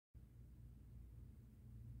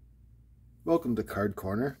Welcome to Card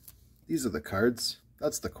Corner. These are the cards.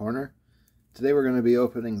 That's the corner. Today we're going to be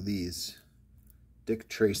opening these. Dick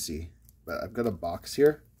Tracy. But I've got a box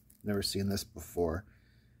here. Never seen this before.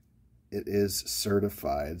 It is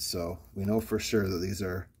certified, so we know for sure that these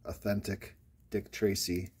are authentic Dick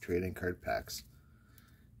Tracy trading card packs.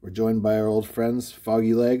 We're joined by our old friends,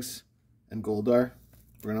 Foggy Legs and Goldar.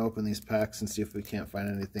 We're going to open these packs and see if we can't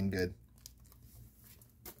find anything good.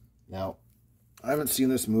 Now, I haven't seen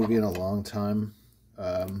this movie in a long time.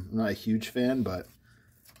 I'm not a huge fan, but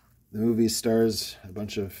the movie stars a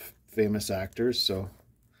bunch of famous actors, so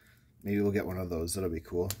maybe we'll get one of those. That'll be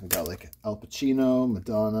cool. We got like Al Pacino,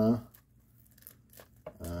 Madonna,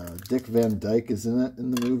 Dick Van Dyke is in it in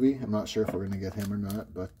the movie. I'm not sure if we're going to get him or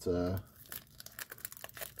not, but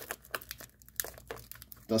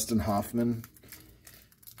Dustin Hoffman.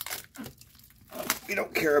 We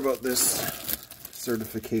don't care about this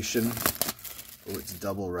certification. Oh, it's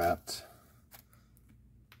double wrapped.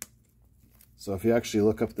 So if you actually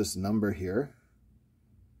look up this number here,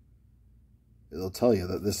 it'll tell you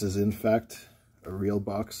that this is in fact a real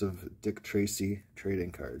box of Dick Tracy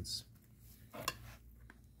trading cards.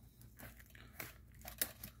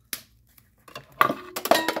 Oh,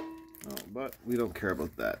 but we don't care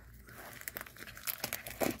about that.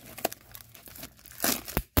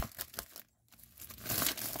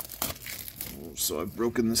 So I've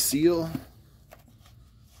broken the seal.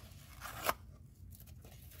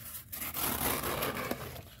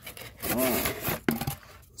 Oh,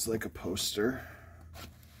 it's like a poster.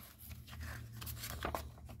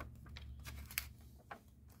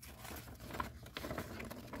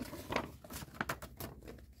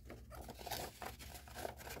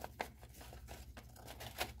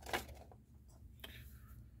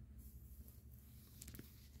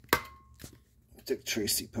 Dick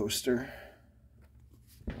Tracy poster.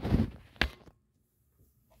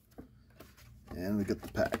 And we get the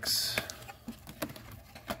packs.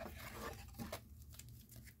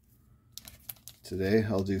 Today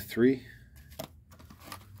I'll do 3.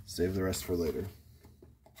 Save the rest for later.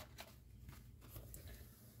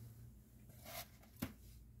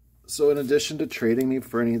 So in addition to trading me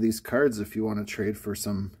for any of these cards, if you want to trade for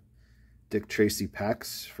some Dick Tracy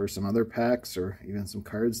packs, for some other packs, or even some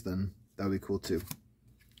cards, then that would be cool too.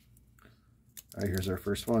 Alright, here's our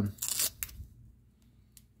first one.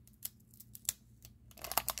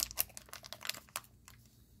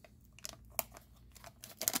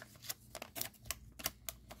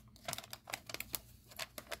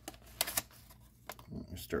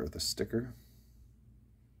 We'll start with a sticker.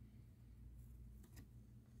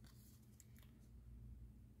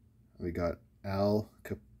 We got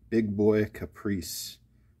Big Boy Caprice,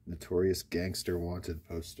 Notorious Gangster Wanted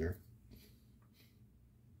poster.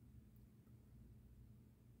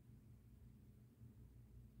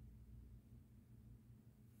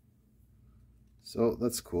 So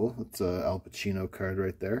that's cool. It's a Al Pacino card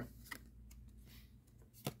right there.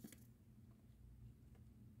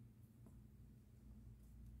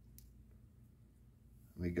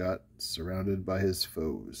 We got Surrounded by His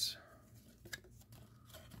Foes.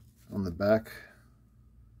 On the back,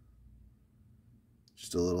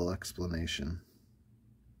 just a little explanation.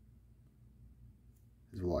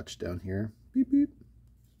 His watch down here. Beep, beep.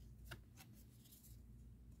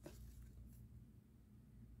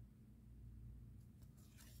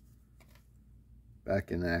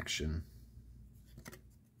 Back in action.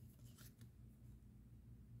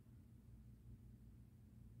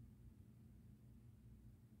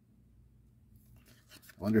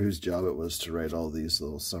 I wonder whose job it was to write all these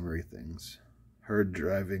little summary things. Hard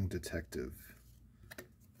driving detective.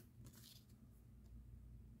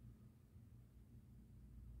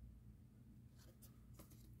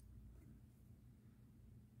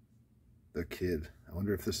 The Kid. I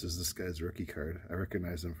wonder if this is this guy's rookie card. I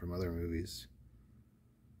recognize him from other movies.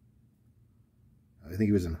 I think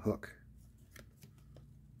he was in Hook.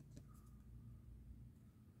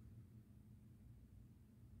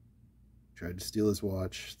 Tried to steal his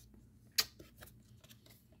watch.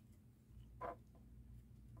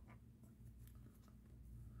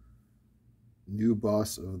 New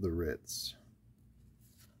boss of the Ritz.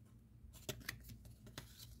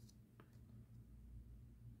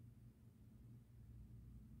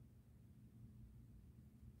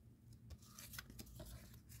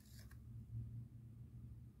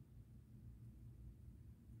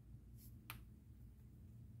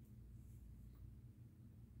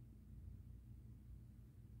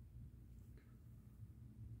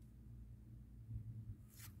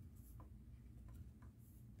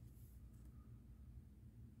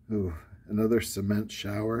 Ooh, another cement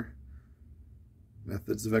shower.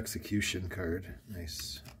 Methods of Execution card.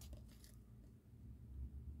 Nice.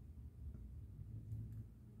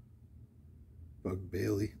 Bug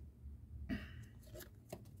Bailey.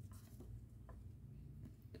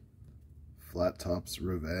 Flat Topps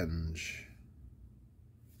Revenge.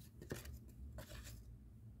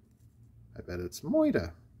 I bet it's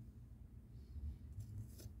Moida.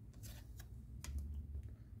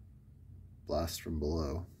 Blast from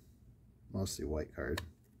Below. Mostly white card.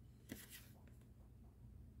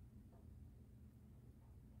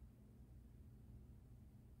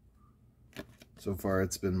 So far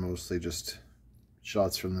it's been mostly just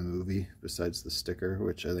shots from the movie, besides the sticker,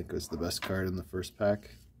 which I think was the best card in the first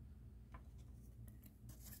pack.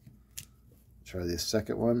 Try the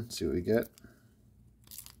second one, see what we get.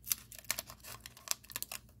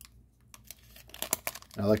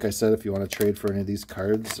 Now, like I said, if you want to trade for any of these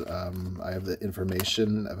cards, I have the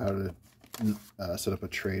information of how to set up a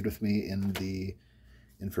trade with me in the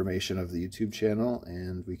information of the YouTube channel,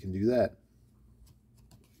 and we can do that.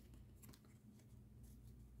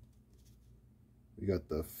 We got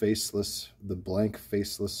the blank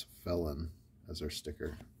faceless felon as our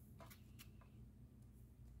sticker.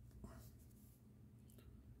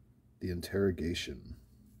 The interrogation.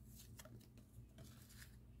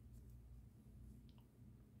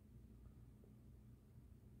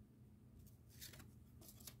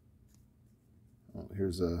 Oh,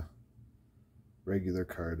 here's a regular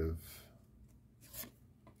card of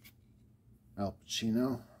Al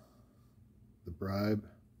Pacino. The Bribe.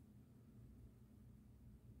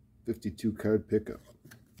 52 card pickup.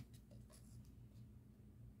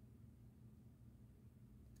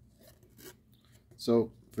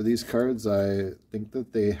 So for these cards, I think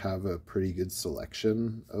that they have a pretty good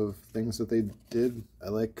selection of things that they did. I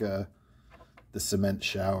like the cement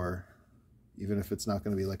shower. Even if it's not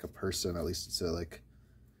going to be like a person, at least it's a like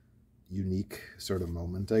unique sort of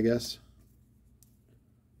moment, I guess.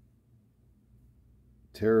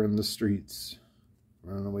 Terror in the streets.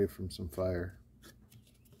 Running away from some fire.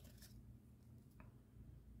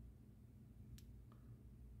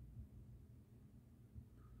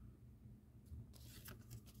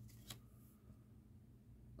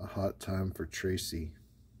 A hot time for Tracy.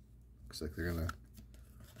 Looks like they're gonna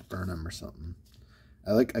burn him or something.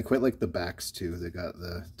 I quite like the backs too. They got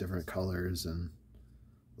the different colors and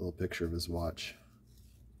a little picture of his watch.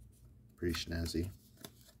 Pretty snazzy.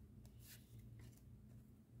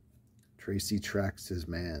 Tracy tracks his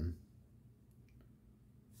man.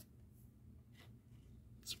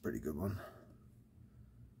 It's a pretty good one.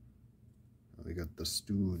 We got the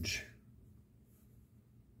Stooge.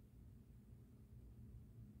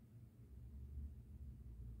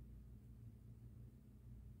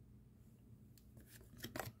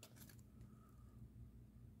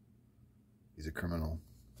 He's a criminal.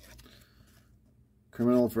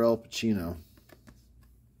 Criminal for Al Pacino.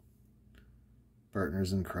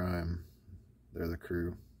 Partners in crime. They're the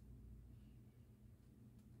crew.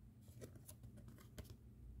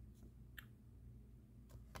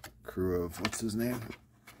 Crew of, what's his name?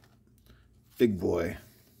 Big Boy.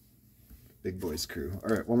 Big Boy's crew.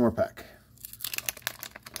 All right, one more pack.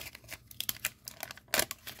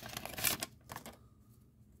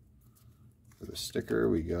 For the sticker,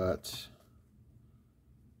 we got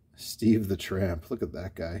Steve the Tramp. Look at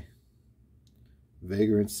that guy.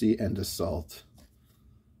 Vagrancy and assault.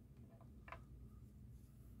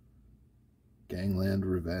 Gangland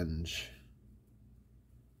Revenge.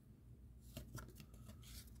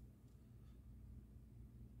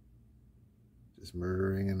 Just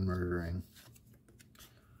murdering and murdering.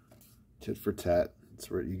 Tit for tat. That's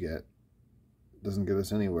what you get. Doesn't get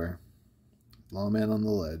us anywhere. Lawman on the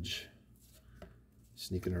ledge.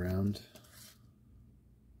 Sneaking around.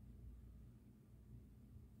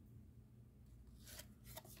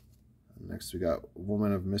 Next we got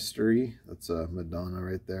Woman of Mystery. That's a Madonna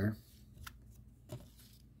right there.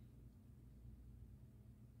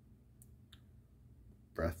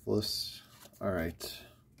 Breathless. All right.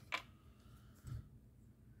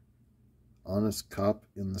 Honest Cop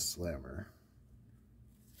in the Slammer.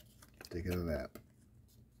 Taking a nap.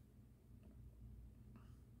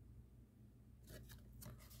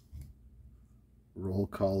 Roll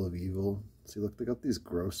Call of Evil. See, look, they got these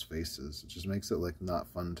gross faces. It just makes it like not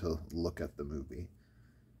fun to look at the movie.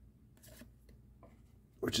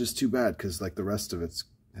 Which is too bad, because like the rest of it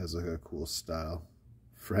has like a cool style.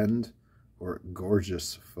 Friend or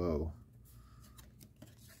gorgeous foe.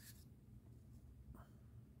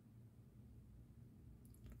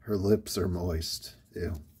 Her lips are moist.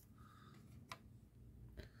 Ew.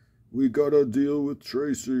 We gotta deal with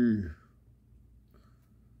Tracy.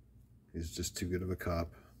 He's just too good of a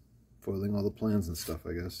cop. Foiling all the plans and stuff,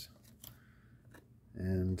 I guess.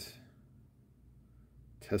 And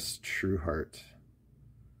Tess Trueheart.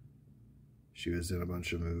 She was in a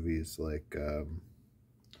bunch of movies like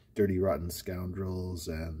Dirty Rotten Scoundrels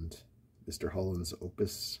and Mr. Holland's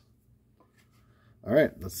Opus.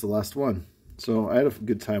 Alright, that's the last one. So I had a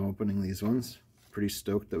good time opening these ones. Pretty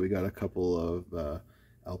stoked that we got a couple of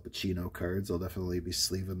Al Pacino cards. I'll definitely be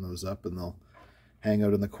sleeving those up, and they'll hang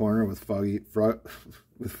out in the corner with Foghorn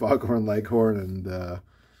Leghorn and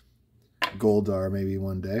Goldar maybe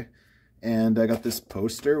one day. And I got this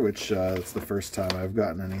poster, which it's the first time I've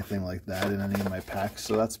gotten anything like that in any of my packs,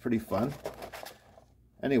 so that's pretty fun.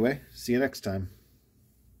 Anyway, see you next time.